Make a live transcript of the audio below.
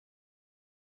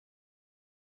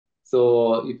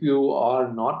So if you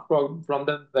are not from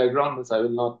that background, means I will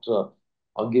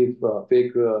not give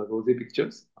fake rosy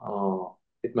pictures.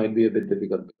 It might be a bit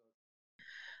difficult.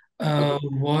 Okay.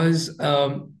 Was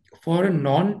for a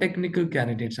non-technical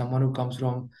candidate, someone who comes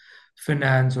from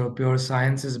finance or pure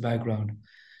sciences background,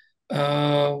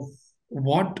 uh,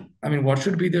 what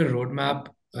should be their roadmap?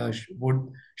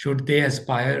 Should they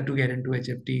aspire to get into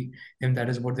HFT if that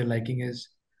is what their liking is?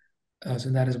 So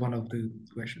that is one of the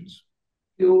questions.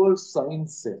 Pure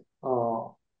science.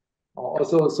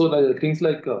 Also, so the things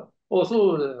like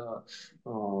also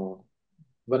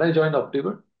when I joined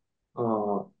Optiver,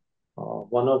 uh,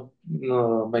 one of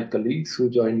my colleagues who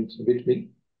joined with me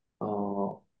uh,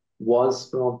 was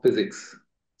from physics.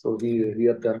 So he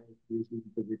had done PhD in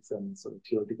physics and so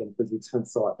theoretical physics and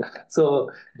so on.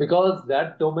 So because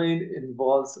that domain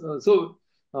involves uh,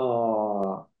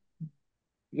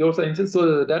 your sciences,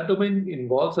 so that domain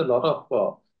involves a lot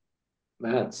of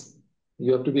maths.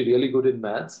 You have to be really good in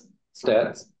maths,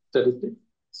 stats, statistics.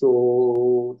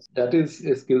 So that is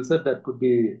a skill set that could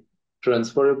be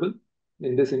transferable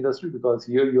in this industry because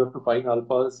here you have to find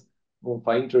alphas,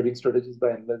 find trading strategies by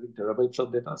analyzing terabytes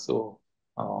of data. So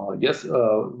yes,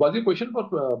 was your question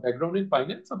about background in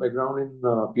finance or background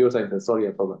in pure science? Sorry,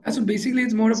 I forgot. So basically,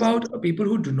 it's more about people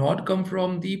who do not come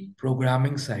from the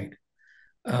programming side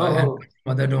and Oh,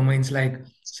 other domains like,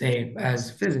 say,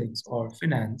 as physics or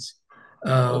finance.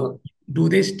 Uh, oh, do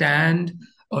they stand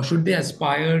or should they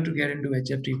aspire to get into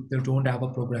HFT if they don't have a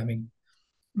programming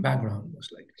background,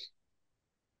 most likely?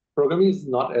 programming is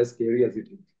not as scary as it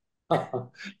is.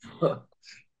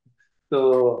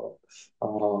 So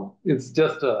it's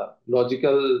just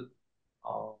logical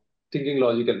thinking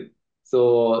logically.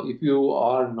 So if you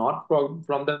are not from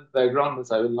that background,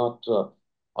 means I will not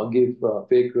give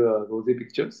fake rosy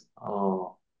pictures.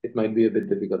 It might be a bit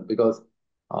difficult because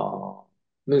uh,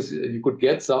 means you could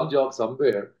get some job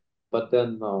somewhere, but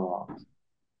then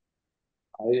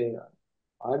I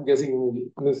I'm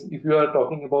guessing means if you are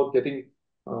talking about getting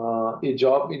a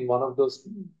job in one of those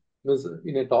means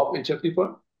in a top HFT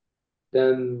firm,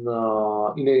 then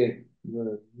in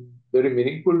a very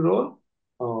meaningful role,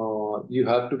 you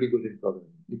have to be good in programming.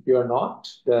 If you are not,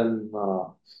 then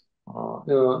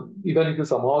even if you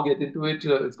somehow get into it,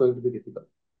 it's going to be difficult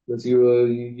because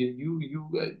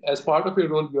as part of your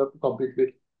role, you have to compete with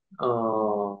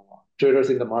uh, traders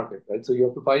in the market, right? So you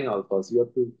have to find alphas, you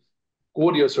have to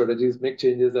code your strategies, make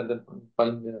changes, and then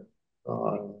find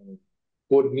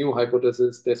code new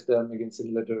hypotheses, test them against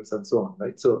simulators, and so on,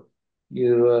 right? So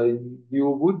you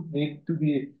would need to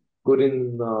be good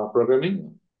in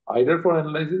programming, either for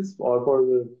analysis or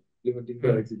for implementing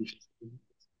the Hmm. execution.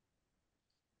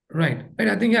 Right. Right.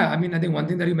 I think one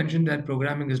thing that you mentioned that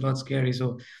programming is not scary.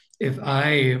 So if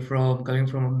I from coming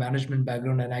from a management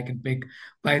background and I can pick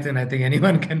Python, I think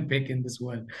anyone can pick in this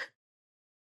world.